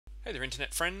Hey there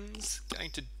internet friends,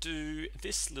 going to do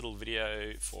this little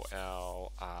video for our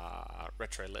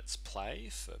retro let's play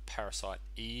for Parasite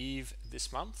Eve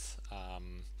this month.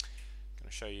 Going to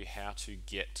show you how to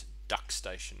get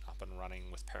DuckStation up and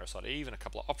running with Parasite Eve and a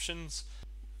couple of options.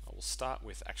 I will start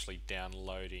with actually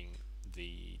downloading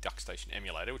the DuckStation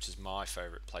emulator, which is my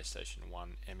favorite PlayStation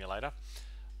 1 emulator.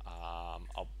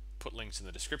 I'll put links in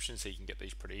the description so you can get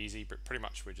these pretty easy, but pretty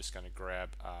much we're just going to grab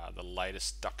the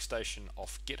latest DuckStation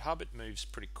off GitHub. It moves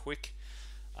pretty quick,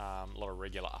 a lot of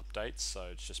regular updates, so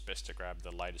it's just best to grab the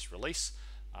latest release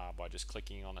by just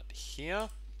clicking on it here.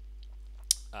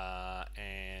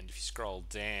 And if you scroll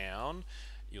down,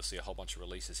 you'll see a whole bunch of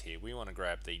releases here. We want to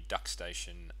grab the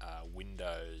DuckStation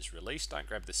Windows release. Don't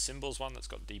grab the symbols one that's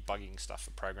got debugging stuff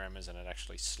for programmers and it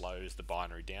actually slows the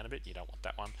binary down a bit. You don't want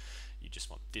that one. You just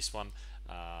want this one.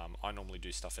 I normally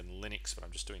do stuff in Linux, but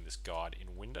I'm just doing this guide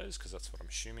in Windows because that's what I'm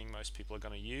assuming most people are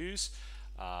going to use.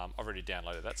 I've already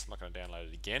downloaded that, so I'm not going to download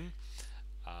it again.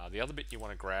 The other bit you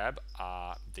want to grab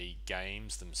are the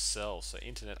games themselves. So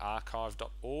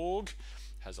internetarchive.org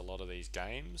has a lot of these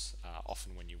games.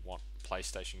 Often when you want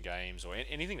PlayStation games or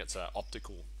anything that's an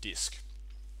optical disc,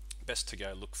 best to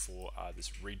go look for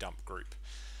this Redump group.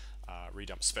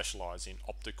 Redump specialise in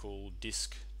optical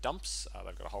disc dumps.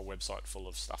 They've got a whole website full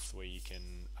of stuff where you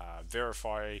can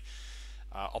verify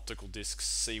optical discs,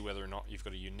 see whether or not you've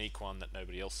got a unique one that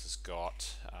nobody else has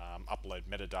got, upload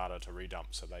metadata to Redump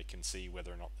so they can see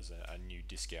whether or not there's a new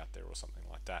disc out there or something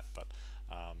like that. But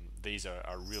these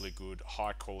are really good,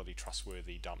 high quality,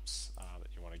 trustworthy dumps that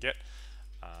you want to get.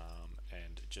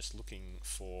 And just looking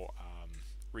for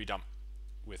Redump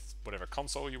with whatever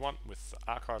console you want, with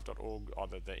archive.org,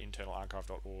 either the internal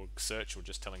archive.org search or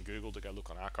just telling Google to go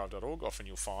look on archive.org. Often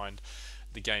you'll find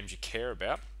the games you care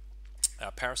about.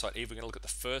 Parasite Eve, we're going to look at the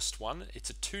first one.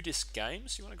 It's a 2-disc game,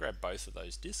 so you want to grab both of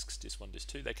those discs, disc 1, disc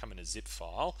 2. They come in a zip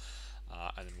file,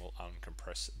 and then we'll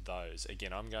uncompress those.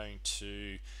 Again, I'm going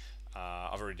to,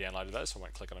 I've already downloaded those, so I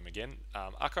won't click on them again.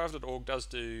 Archive.org does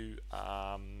do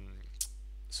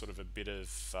sort of a bit of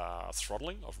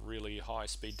throttling of really high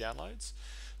speed downloads.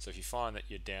 So if you find that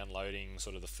you're downloading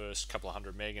sort of the first couple of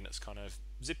 100 meg and it's kind of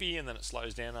zippy and then it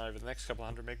slows down over the next couple of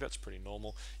 100 meg, that's pretty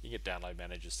normal. You can get download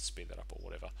managers to speed that up or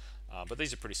whatever. But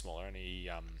these are pretty small, they're only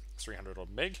 300 odd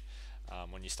meg.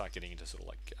 When you start getting into sort of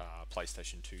like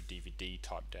PlayStation 2 DVD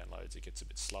type downloads, it gets a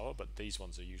bit slower, but these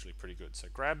ones are usually pretty good. So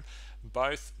grab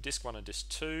both disc 1 and disc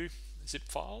 2 zip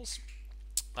files.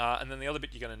 And then the other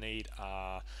bit you're going to need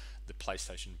are the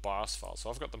PlayStation BIOS files.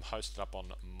 So I've got them hosted up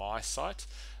on my site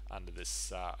under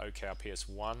this OCAU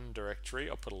PS1 directory.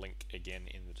 I'll put a link again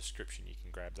in the description. You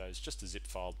can grab those, just a zip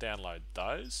file, download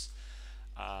those,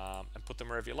 and put them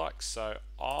wherever you like. So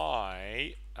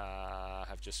I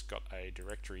have just got a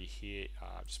directory here.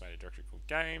 I've just made a directory called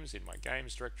Games. In my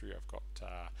Games directory, I've got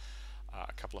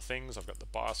a couple of things. I've got the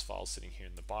BIOS files sitting here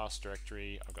in the BIOS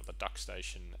directory. I've got the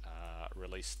DuckStation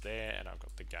release there, and I've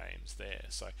got the games there.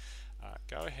 So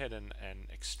go ahead and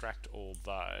extract all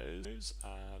those.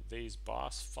 These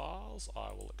BIOS files I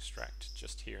will extract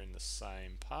just here in the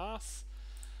same path.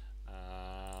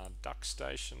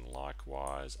 DuckStation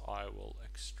likewise I will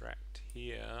extract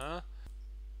here.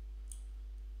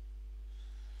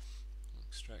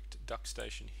 Extract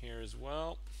DuckStation here as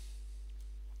well.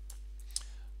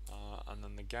 And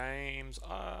then the games,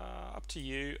 up to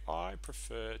you. I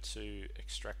prefer to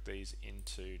extract these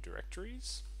into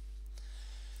directories,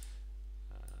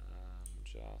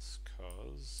 just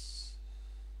because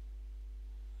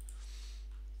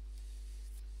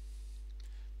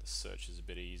the search is a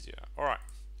bit easier. Alright,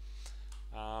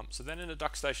 so then in the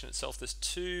DuckStation itself, there's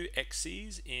 2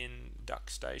 exes in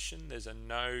DuckStation. There's a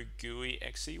no GUI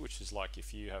exe, which is like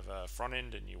if you have a front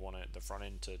end and you want the front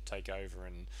end to take over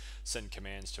and send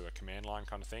commands to a command line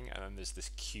kind of thing. And then there's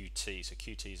this Qt. So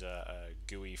Qt is a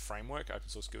GUI framework, open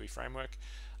source GUI framework,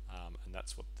 and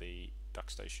that's what the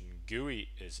DuckStation GUI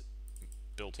is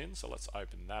built in. So let's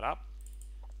open that up.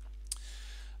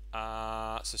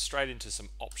 So straight into some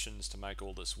options to make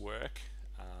all this work.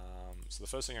 So the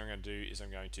first thing I'm going to do is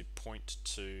I'm going to point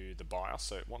to the BIOS.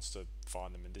 So it wants to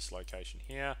find them in this location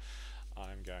here.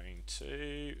 I'm going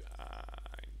to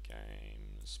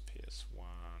Games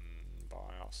PS1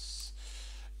 BIOS.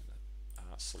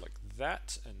 Select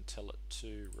that and tell it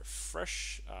to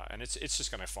refresh, and it's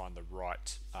just going to find the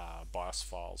right BIOS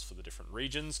files for the different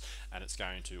regions, and it's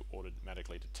going to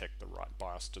automatically detect the right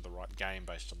BIOS to the right game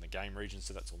based on the game region.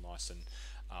 So that's all nice and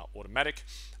automatic.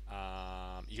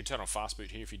 You can turn on fast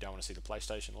boot here if you don't want to see the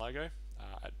PlayStation logo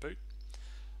at boot.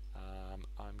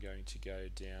 I'm going to go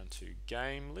down to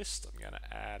game list. I'm going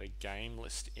to add a game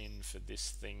list in for this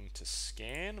thing to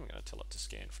scan. I'm going to tell it to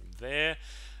scan from there,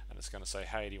 and it's going to say,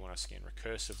 hey, do you want to scan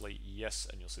recursively? Yes,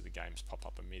 and you'll see the games pop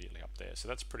up immediately up there. So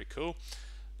that's pretty cool.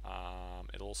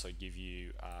 It'll also give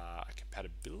you a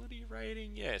compatibility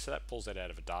rating. Yeah, so that pulls that out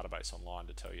of a database online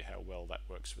to tell you how well that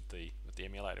works with the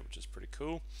emulator, which is pretty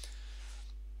cool.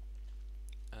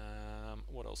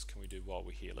 What else can we do while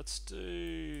we're here? Let's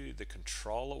do the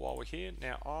controller while we're here.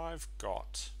 Now I've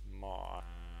got my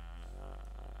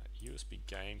USB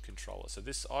game controller. So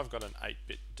this, I've got an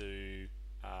 8-bit do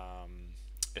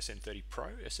SM30 Pro,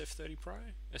 SF30 Pro,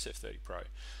 SF30 Pro.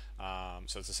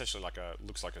 So it's essentially like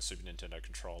looks like a Super Nintendo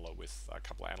controller with a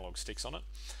couple of analog sticks on it.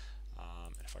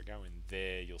 And if I go in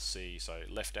there, you'll see, so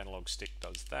left analog stick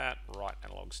does that, right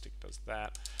analog stick does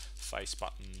that, face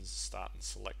buttons, start and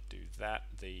select do that,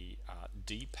 the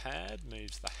D-pad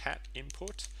moves the hat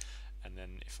input, and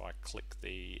then if I click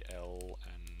the L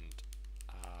and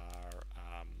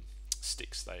R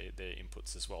sticks, they're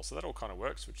inputs as well. So that all kind of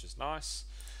works, which is nice.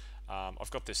 I've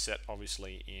got this set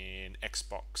obviously in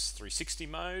Xbox 360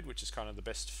 mode, which is kind of the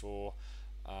best for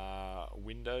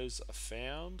Windows I've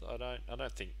found. I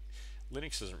don't think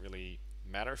Linux doesn't really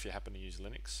matter if you happen to use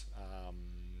Linux.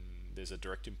 There's a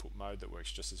direct input mode that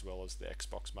works just as well as the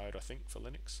Xbox mode, I think, for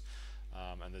Linux.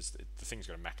 And the thing's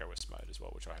got a Mac OS mode as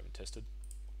well, which I haven't tested.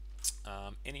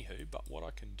 Anywho, but what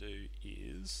I can do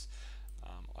is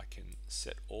I can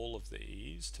set all of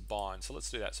these to bind. So let's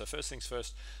do that. So first things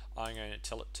first, I'm going to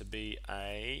tell it to be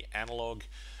a analog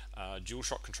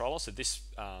DualShock controller. So this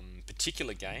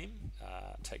particular game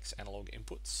takes analog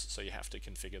inputs, so you have to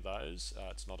configure those.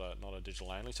 It's not a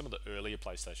digital only. Some of the earlier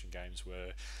PlayStation games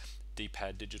were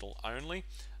D-pad digital only.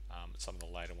 Some of the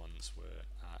later ones were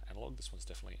analog. This one's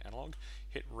definitely analog.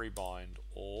 Hit rebind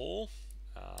all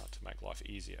to make life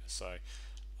easier. So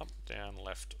up, down,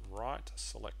 left, right,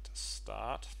 select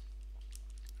start,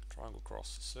 triangle,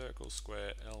 cross, circle,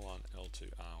 square, L1,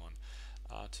 L2, R1,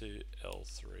 R2,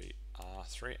 L3,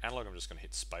 R3. Analog, I'm just going to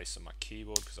hit space on my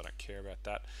keyboard because I don't care about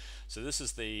that. So this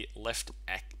is the left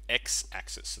X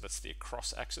axis, so that's the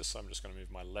across axis. So I'm just going to move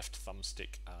my left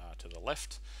thumbstick to the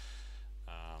left,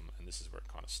 and this is where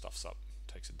it kind of stuffs up,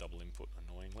 takes a double input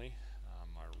annoyingly.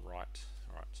 My right,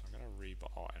 alright, so I'm going to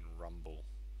rebind, and rumble,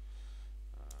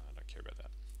 I don't care about that.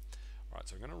 Alright,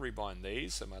 so I'm going to rebind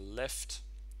these. So my left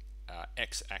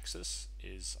X axis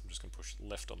is, I'm just going to push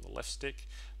left on the left stick.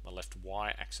 My left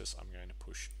Y axis, I'm going to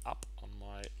push up on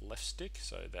my left stick,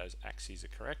 so those axes are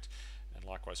correct. And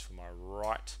likewise for my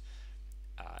right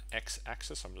X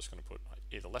axis, I'm just going to put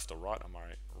either left or right on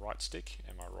my right stick,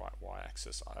 and my right Y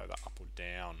axis either up or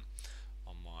down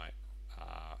on my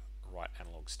right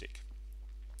analog stick.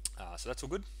 So that's all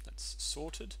good, that's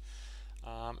sorted.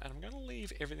 And I'm going to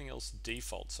leave everything else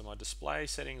default. So my display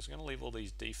settings, I'm going to leave all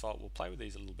these default. We'll play with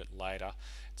these a little bit later.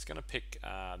 It's going to pick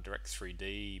Direct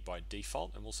 3D by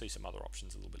default, and we'll see some other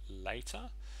options a little bit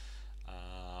later.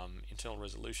 Internal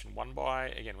resolution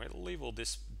 1x. Again, we'll leave all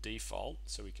this default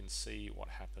so we can see what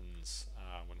happens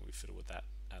when we fiddle with that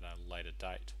at a later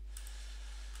date.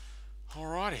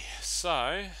 Alrighty,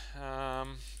 so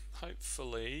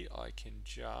hopefully I can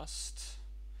just...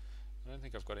 I don't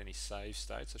think I've got any save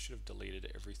states. I should have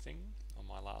deleted everything on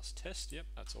my last test. Yep,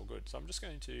 that's all good. So I'm just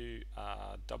going to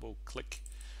double click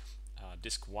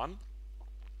disk 1,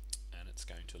 and it's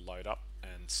going to load up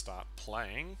and start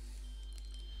playing.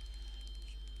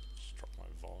 Just drop my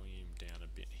volume down a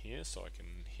bit here so I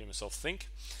can hear myself think.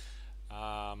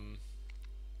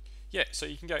 Yeah, so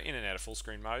you can go in and out of full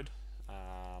screen mode.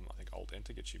 I think Alt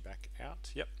Enter gets you back out.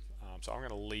 Yep. So I'm going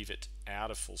to leave it out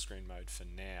of full screen mode for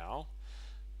now.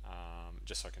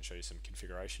 Just so I can show you some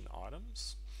configuration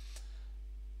items,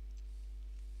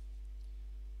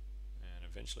 and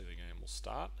eventually the game will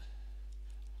start.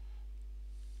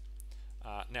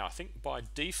 Now I think by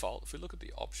default, if we look at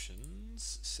the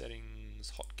options,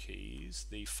 settings, hotkeys,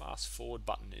 the fast forward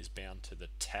button is bound to the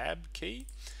tab key,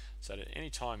 so that at any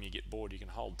time you get bored you can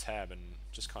hold tab and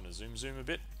just kind of zoom a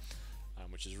bit,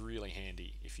 which is really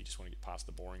handy if you just want to get past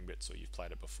the boring bits or you've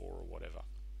played it before or whatever.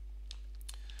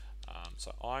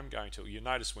 So I'm going to, you'll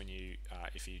notice when you,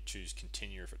 if you choose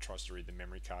continue, if it tries to read the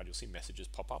memory card, you'll see messages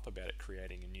pop up about it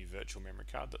creating a new virtual memory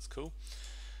card. That's cool.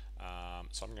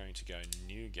 So I'm going to go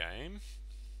new game.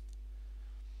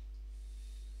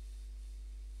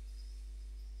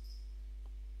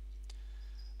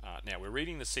 Now we're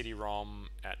reading the CD-ROM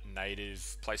at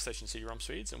native PlayStation CD-ROM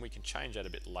speeds, and we can change that a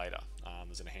bit later.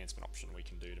 There's an enhancement option we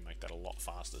can do to make that a lot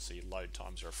faster, so your load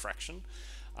times are a fraction.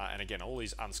 And again, all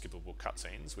these unskippable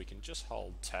cutscenes, we can just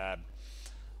hold tab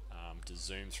to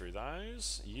zoom through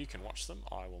those. You can watch them,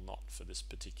 I will not for this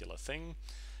particular thing.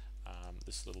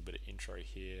 This little bit of intro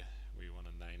here, we want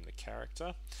to name the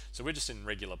character. So we're just in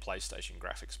regular PlayStation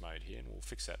graphics mode here, and we'll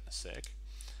fix that in a sec.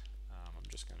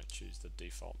 just going to choose the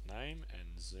default name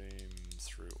and zoom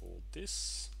through all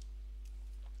this.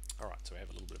 Alright, so we have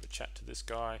a little bit of a chat to this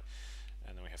guy,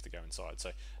 and then we have to go inside.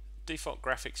 So default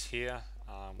graphics here,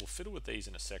 we'll fiddle with these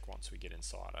in a sec once we get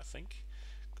inside, I think,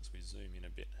 because we zoom in a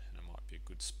bit and it might be a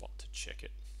good spot to check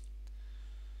it.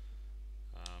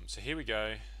 So here we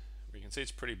go. We can see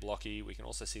it's pretty blocky. We can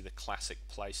also see the classic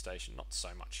PlayStation, not so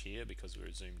much here because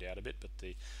we're zoomed out a bit, but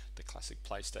the classic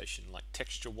PlayStation like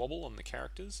texture wobble on the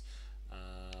characters.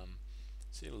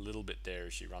 See a little bit there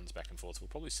as she runs back and forth. We'll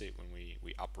probably see it when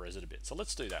we up-res it a bit. So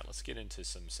let's do that. Let's get into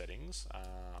some settings.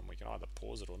 We can either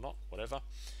pause it or not, whatever.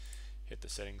 Hit the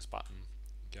settings button,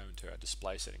 go into our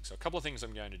display settings. So a couple of things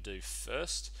I'm going to do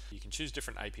first. You can choose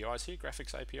different APIs here,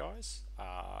 graphics APIs.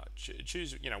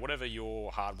 Choose whatever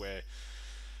your hardware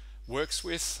works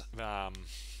with.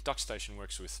 DuckStation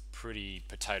works with pretty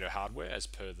potato hardware as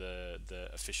per the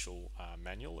official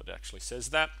manual. It actually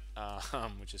says that,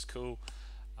 which is cool.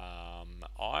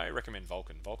 I recommend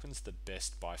Vulkan. Vulkan's the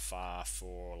best by far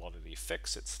for a lot of the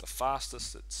effects. It's the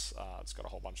fastest. It's got a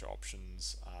whole bunch of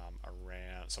options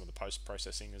around. Some of the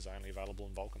post-processing is only available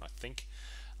in Vulkan, I think,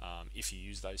 if you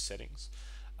use those settings.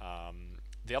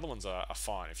 The other ones are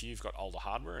fine. If you've got older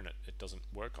hardware and it doesn't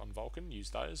work on Vulkan,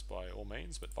 use those by all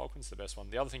means, but Vulkan's the best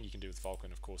one. The other thing you can do with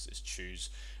Vulkan, of course, is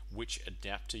choose which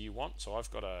adapter you want. So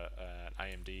I've got an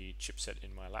AMD chipset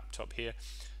in my laptop here.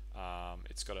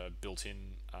 It's got a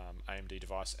built-in AMD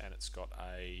device, and it's got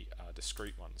a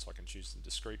discrete one, so I can choose the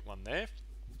discrete one there.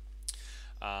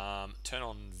 Turn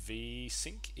on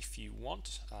VSync if you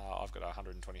want. I've got a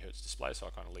 120 Hz display, so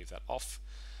I kind of leave that off.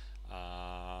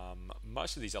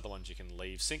 Most of these other ones you can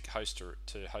leave. Sync host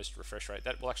to host refresh rate.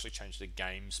 That will actually change the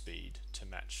game speed to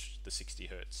match the 60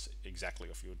 Hz exactly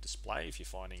off your display. If you're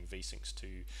finding VSync's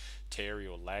too teary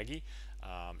or laggy,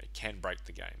 it can break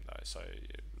the game though, so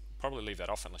probably leave that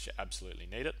off unless you absolutely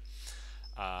need it.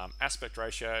 Aspect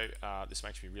ratio, this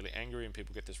makes me really angry and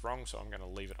people get this wrong, so I'm going to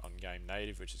leave it on game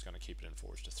native, which is going to keep it in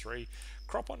 4:3.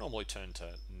 Crop I normally turn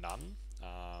to none,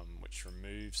 which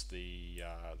removes the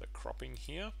cropping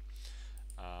here.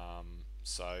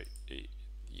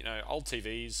 Old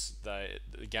TVs,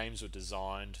 the games were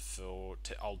designed for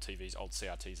old TVs, old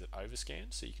CRTs that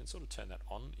overscan, so you can sort of turn that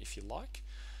on if you like.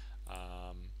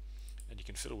 And you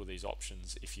can fiddle with these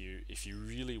options if you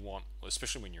really want,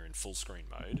 especially when you're in full screen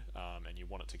mode and you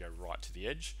want it to go right to the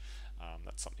edge.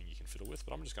 That's something you can fiddle with,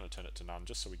 but I'm just going to turn it to none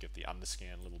just so we get the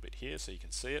underscan a little bit here so you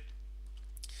can see it.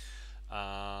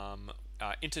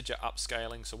 Integer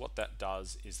upscaling, so what that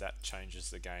does is that changes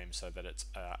the game so that it's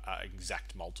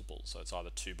exact multiple, so it's either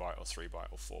 2 byte or 3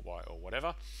 byte or 4 byte or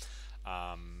whatever.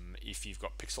 If you've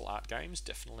got pixel art games,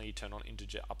 definitely turn on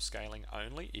integer upscaling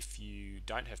only. If you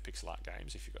don't have pixel art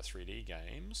games, if you've got 3D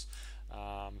games,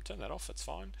 turn that off, it's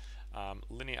fine.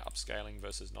 Linear upscaling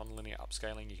versus non-linear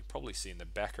upscaling, you can probably see in the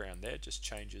background there, just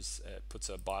changes, puts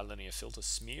a bilinear filter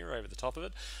smear over the top of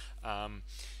it.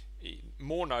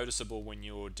 More noticeable when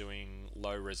you're doing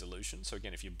low resolution, so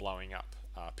again if you're blowing up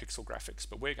pixel graphics,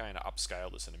 but we're going to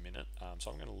upscale this in a minute,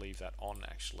 so I'm going to leave that on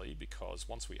actually, because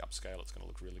once we upscale it's going to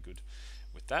look really good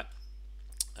with that.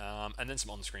 And then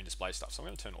some on-screen display stuff, so I'm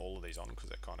going to turn all of these on because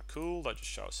they're kind of cool. They just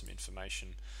show us some information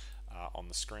on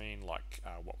the screen, like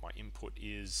what my input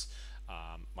is,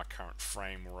 my current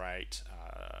frame rate,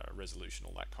 resolution,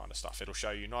 all that kind of stuff. It'll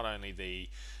show you not only the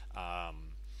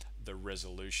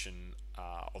resolution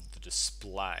of the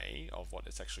display of what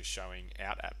it's actually showing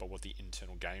out at, but what the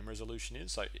internal game resolution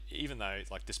is. So even though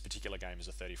like this particular game is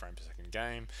a 30 frame per second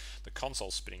game, the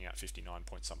console's spitting out 59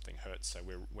 point something hertz, so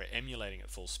we're emulating at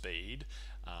full speed,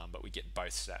 but we get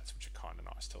both stats, which are kind of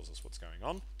nice, tells us what's going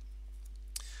on.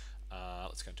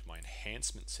 Let's go into my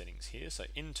enhancement settings here. So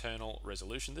internal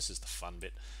resolution, this is the fun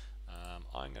bit.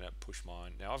 I'm going to push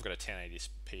mine, now I've got a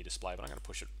 1080p display, but I'm going to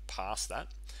push it past that.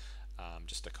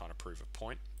 Just to kind of prove a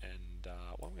point, and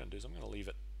what I'm going to do is I'm going to leave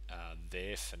it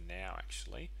there for now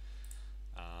actually.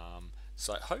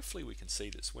 So hopefully we can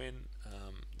see this when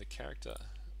the character,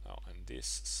 and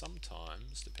this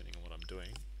sometimes, depending on what I'm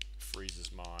doing,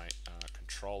 freezes my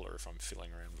controller if I'm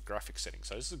fiddling around with graphics settings.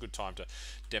 So this is a good time to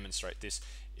demonstrate this.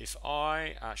 If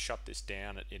I shut this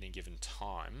down at any given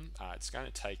time, it's going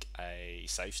to take a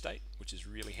save state, which is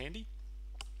really handy.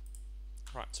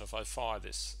 Right, so if I fire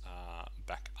this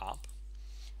back up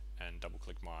and double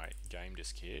click my game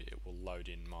disk here, it will load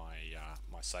in my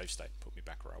my save state and put me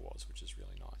back where I was, which is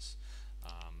really nice.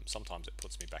 Sometimes it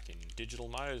puts me back in digital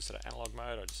mode instead of analog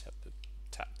mode. I just have to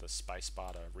tap the space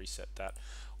bar to reset that,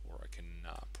 or I can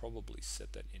probably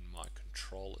set that in my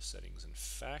controller settings. In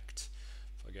fact,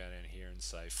 If I go down here and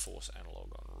say force analog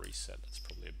on reset, that's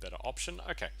probably a better option.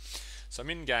 Okay, so I'm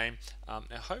in game. Now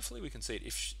hopefully we can see it.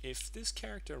 If this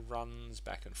character runs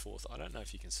back and forth, I don't know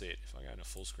if you can see it. If I go into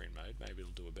full screen mode, maybe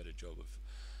it'll do a better job of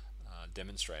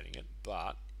demonstrating it,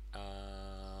 but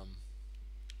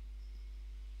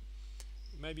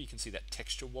maybe you can see that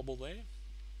texture wobble there.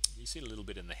 You see a little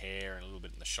bit in the hair and a little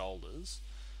bit in the shoulders.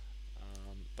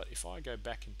 But if I go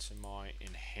back into my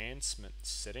enhancement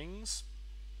settings,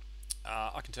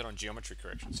 I can turn on geometry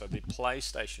correction. So the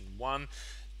PlayStation 1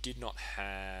 did not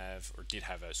have, or did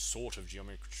have a sort of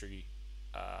geometry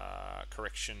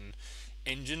correction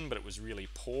engine, but it was really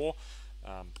poor.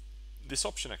 This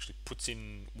option actually puts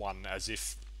in one as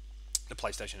if the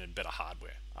PlayStation had better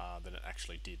hardware than it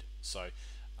actually did. So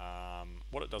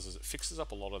what it does is it fixes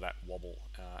up a lot of that wobble,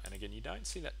 and again, you don't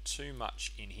see that too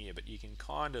much in here, but you can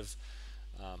kind of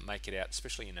make it out,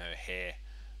 especially in her hair.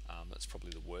 That's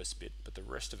probably the worst bit, but the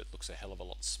rest of it looks a hell of a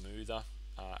lot smoother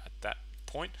at that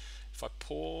point. If I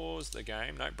pause the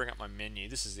game, no, bring up my menu,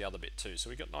 this is the other bit too. So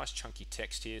we've got nice chunky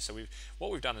text here. So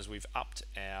what we've done is we've upped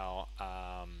our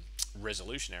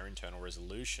resolution, our internal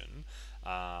resolution,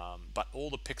 but all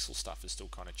the pixel stuff is still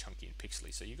kind of chunky and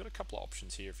pixely. So you've got a couple of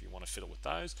options here if you want to fiddle with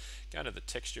those. Go into the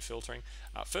texture filtering.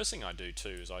 First thing I do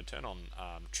too is I turn on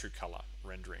true color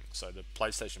rendering. So the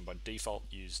PlayStation by default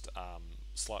used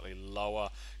slightly lower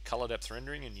color depth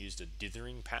rendering and used a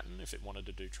dithering pattern if it wanted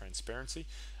to do transparency.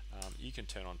 You can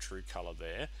turn on true color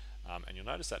there, and you'll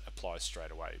notice that applies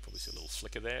straight away. You probably see a little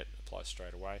flicker there, it applies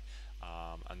straight away,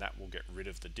 and that will get rid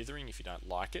of the dithering if you don't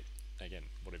like it. Again,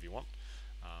 whatever you want.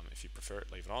 If you prefer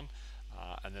it, leave it on.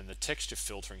 And then the texture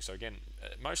filtering, so again,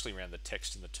 mostly around the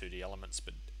text and the 2D elements,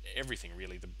 but everything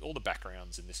really, all the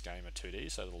backgrounds in this game are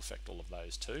 2D, so it'll affect all of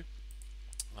those too.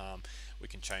 We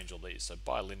can change all these. So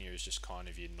bilinear is just kind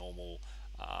of your normal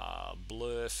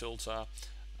blur filter.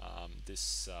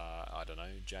 This I don't know,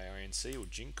 JINC or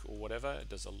JINC or whatever,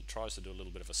 it tries to do a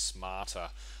little bit of a smarter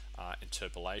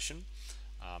interpolation.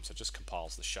 So it just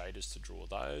compiles the shaders to draw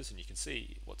those, and you can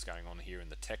see what's going on here in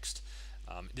the text.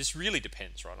 This really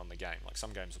depends, right, on the game. Like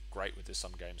some games look great with this,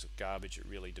 some games look garbage. It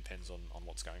really depends on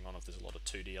what's going on, if there's a lot of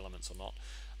 2D elements or not.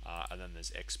 And then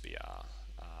there's XBR.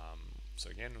 So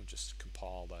again, we'll just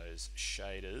compile those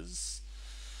shaders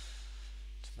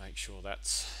to make sure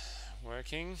that's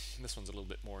working. This one's a little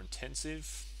bit more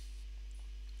intensive.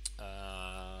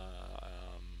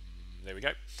 There we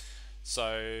go.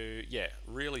 So yeah,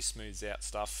 really smooths out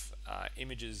stuff.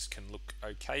 Images can look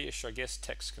okay-ish, I guess.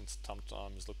 Text can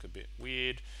sometimes look a bit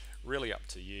weird. Really up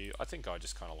to you. I think I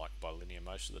just kind of like bilinear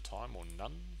most of the time, or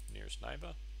none, nearest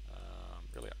neighbor.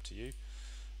 Really up to you.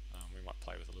 We might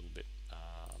play with a little bit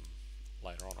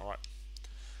later on. Alright,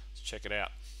 let's check it out.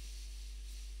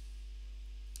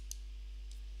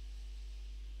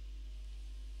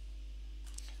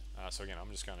 So again,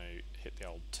 I'm just going to hit the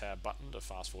old tab button to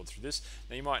fast forward through this.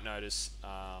 Now you might notice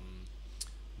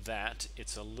that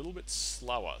it's a little bit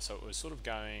slower. So it was sort of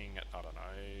going at, I don't know,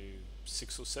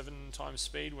 6 or 7 times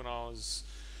speed when I was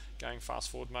going fast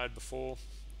forward mode before.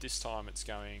 This time it's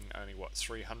going only, what,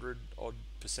 300 odd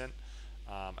 %.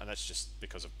 And that's just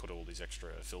because I've put all these extra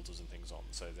filters and things on.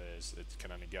 So it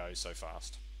can only go so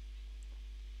fast.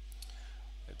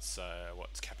 It's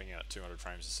what's capping out at 200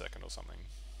 frames a second or something.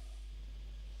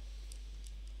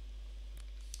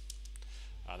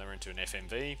 Then we're into an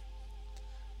FMV.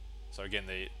 So again,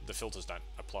 the filters don't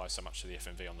apply so much to the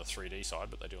FMV on the 3D side,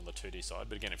 but they do on the 2D side.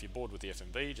 But again, if you're bored with the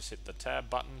FMV, just hit the tab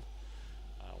button.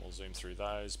 We'll zoom through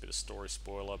those. Bit of story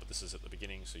spoiler, but this is at the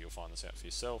beginning, so you'll find this out for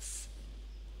yourself.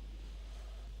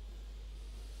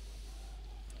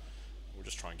 We'll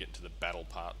just try and get into the battle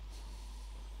part.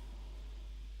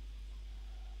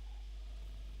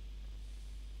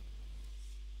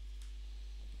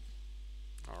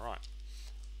 Alright.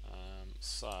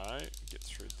 So, get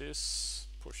through this,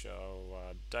 push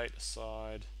our date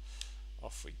aside,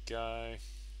 off we go.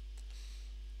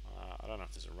 I don't know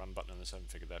if there's a run button on this, I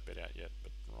haven't figured that bit out yet,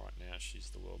 but right now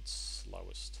she's the world's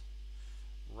slowest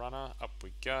runner. Up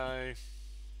we go.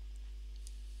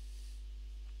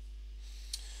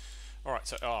 Alright,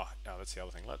 so, that's the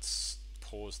other thing. Let's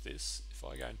pause this. If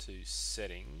I go into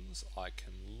settings, I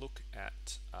can look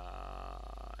at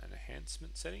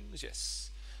enhancement settings. Yes.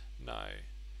 No.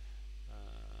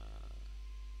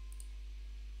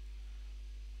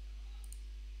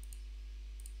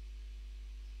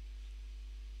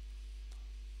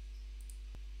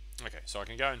 Okay, so I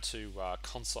can go into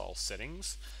console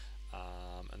settings,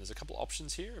 and there's a couple of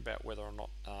options here about whether or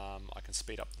not I can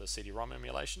speed up the CD-ROM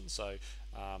emulation. So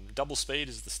double speed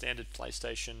is the standard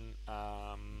PlayStation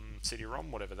CD-ROM,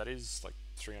 whatever that is, like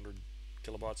 300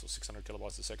 kilobytes or 600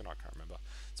 kilobytes a second. I can't remember.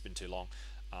 It's been too long.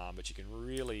 But you can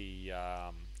really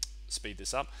speed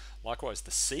this up. Likewise,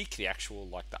 the seek, the actual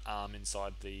like the arm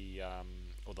inside the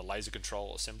or the laser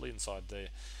control assembly inside the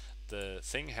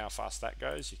thing, how fast that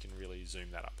goes, you can really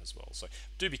zoom that up as well. So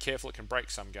do be careful, it can break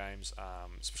some games,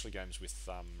 especially games with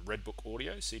Redbook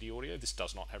audio, CD audio. This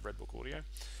does not have Redbook audio.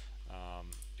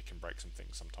 It can break some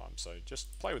things sometimes, so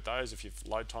just play with those if your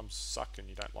load times suck and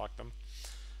you don't like them.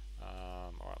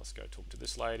 Alright, let's go talk to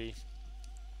this lady.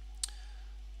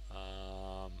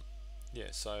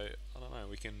 Yeah, so I don't know,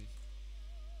 we can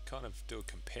kind of do a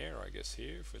compare, I guess,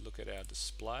 here. If we look at our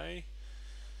display,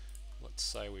 let's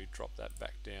say we drop that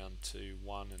back down to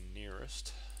 1 and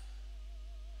nearest,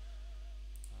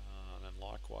 and then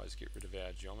likewise get rid of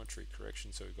our geometry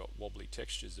correction, so we've got wobbly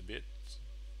textures a bit.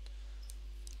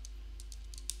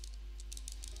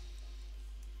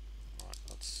 Alright,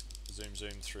 let's zoom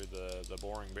through the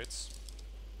boring bits.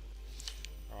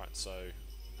 Alright, so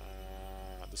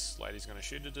this lady's going to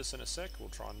shoot at us in a sec. We'll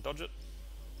try and dodge it,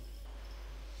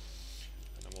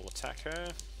 and then we'll attack her.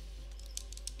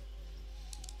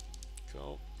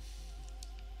 Cool.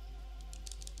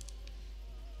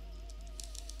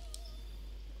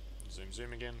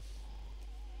 Zoom again.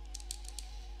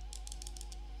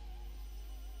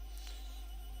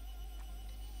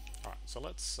 Alright, so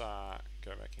let's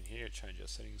go back in here, change our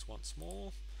settings once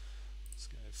more. Let's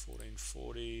go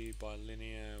 1440 by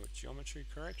linear with geometry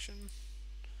correction.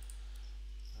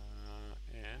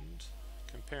 And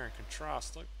compare and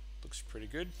contrast, looks pretty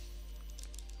good.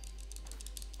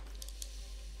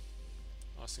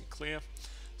 Nice and clear.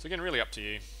 So again, really up to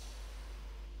you.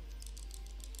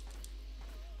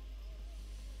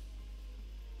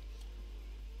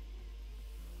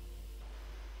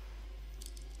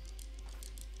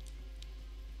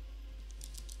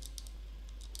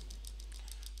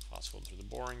 Fast forward through the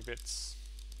boring bits.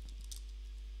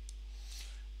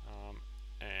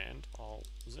 And I'll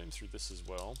zoom through this as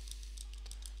well.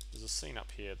 There's a scene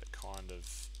up here that kind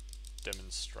of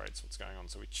demonstrates what's going on.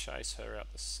 So we chase her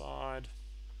out the side.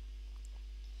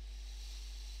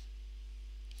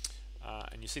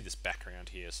 And you see this background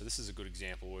here. So this is a good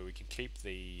example where we can keep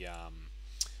the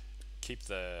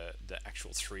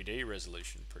actual 3D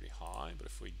resolution pretty high. But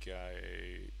if we go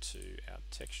to our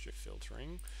texture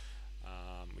filtering,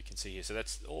 we can see here. So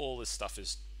that's all this stuff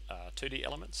is 2D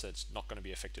elements. So it's not going to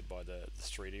be affected by the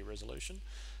 3D resolution.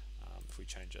 If we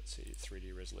change that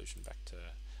 3D resolution back to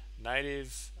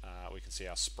native, we can see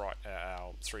our sprite,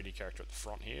 our 3D character at the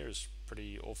front here is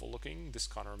pretty awful looking. This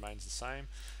kind of remains the same.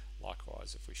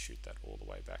 Likewise, if we shoot that all the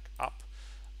way back up,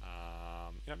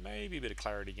 you know, maybe a bit of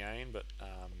clarity gain, but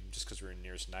just because we're in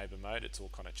nearest neighbor mode, it's all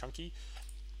kind of chunky.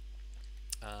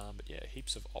 But yeah,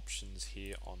 heaps of options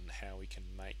here on how we can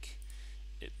make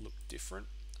it look different.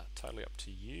 Totally up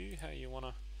to you how you want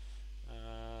to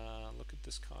look at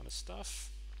this kind of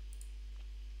stuff.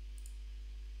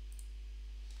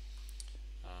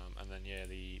 And then yeah,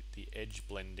 the edge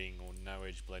blending or no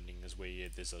edge blending is where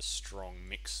there's a strong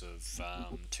mix of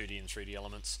 2D and 3D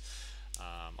elements.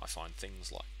 I find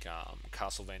things like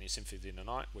Castlevania Symphony of the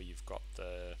Night, where you've got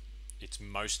it's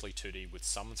mostly 2D with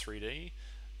some 3D.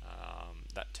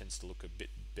 That tends to look a bit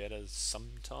better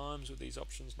sometimes with these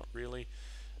options, not really.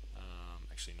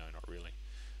 Actually, no, not really.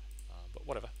 But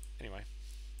whatever. Anyway,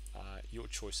 your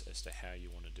choice as to how you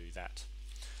want to do that.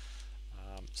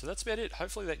 So that's about it.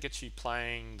 Hopefully that gets you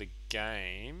playing the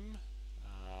game.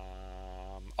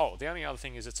 Oh, the only other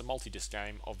thing is it's a multi-disc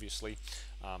game, obviously.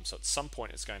 So at some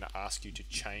point it's going to ask you to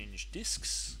change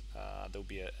discs. There'll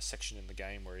be a section in the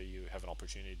game where you have an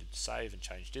opportunity to save and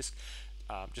change disc.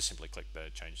 Just simply click the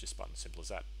change disc button, simple as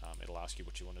that. It'll ask you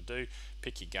what you want to do.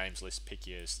 Pick your games list, pick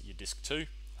your disc 2,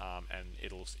 and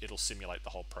it'll simulate the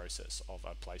whole process of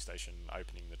a PlayStation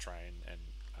opening the tray and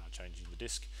changing the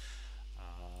disc.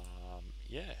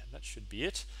 Yeah, that should be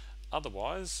it.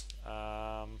 Otherwise,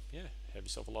 yeah, have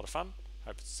yourself a lot of fun.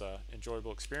 Hope it's an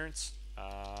enjoyable experience.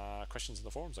 Questions in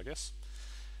the forums, I guess.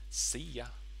 See ya.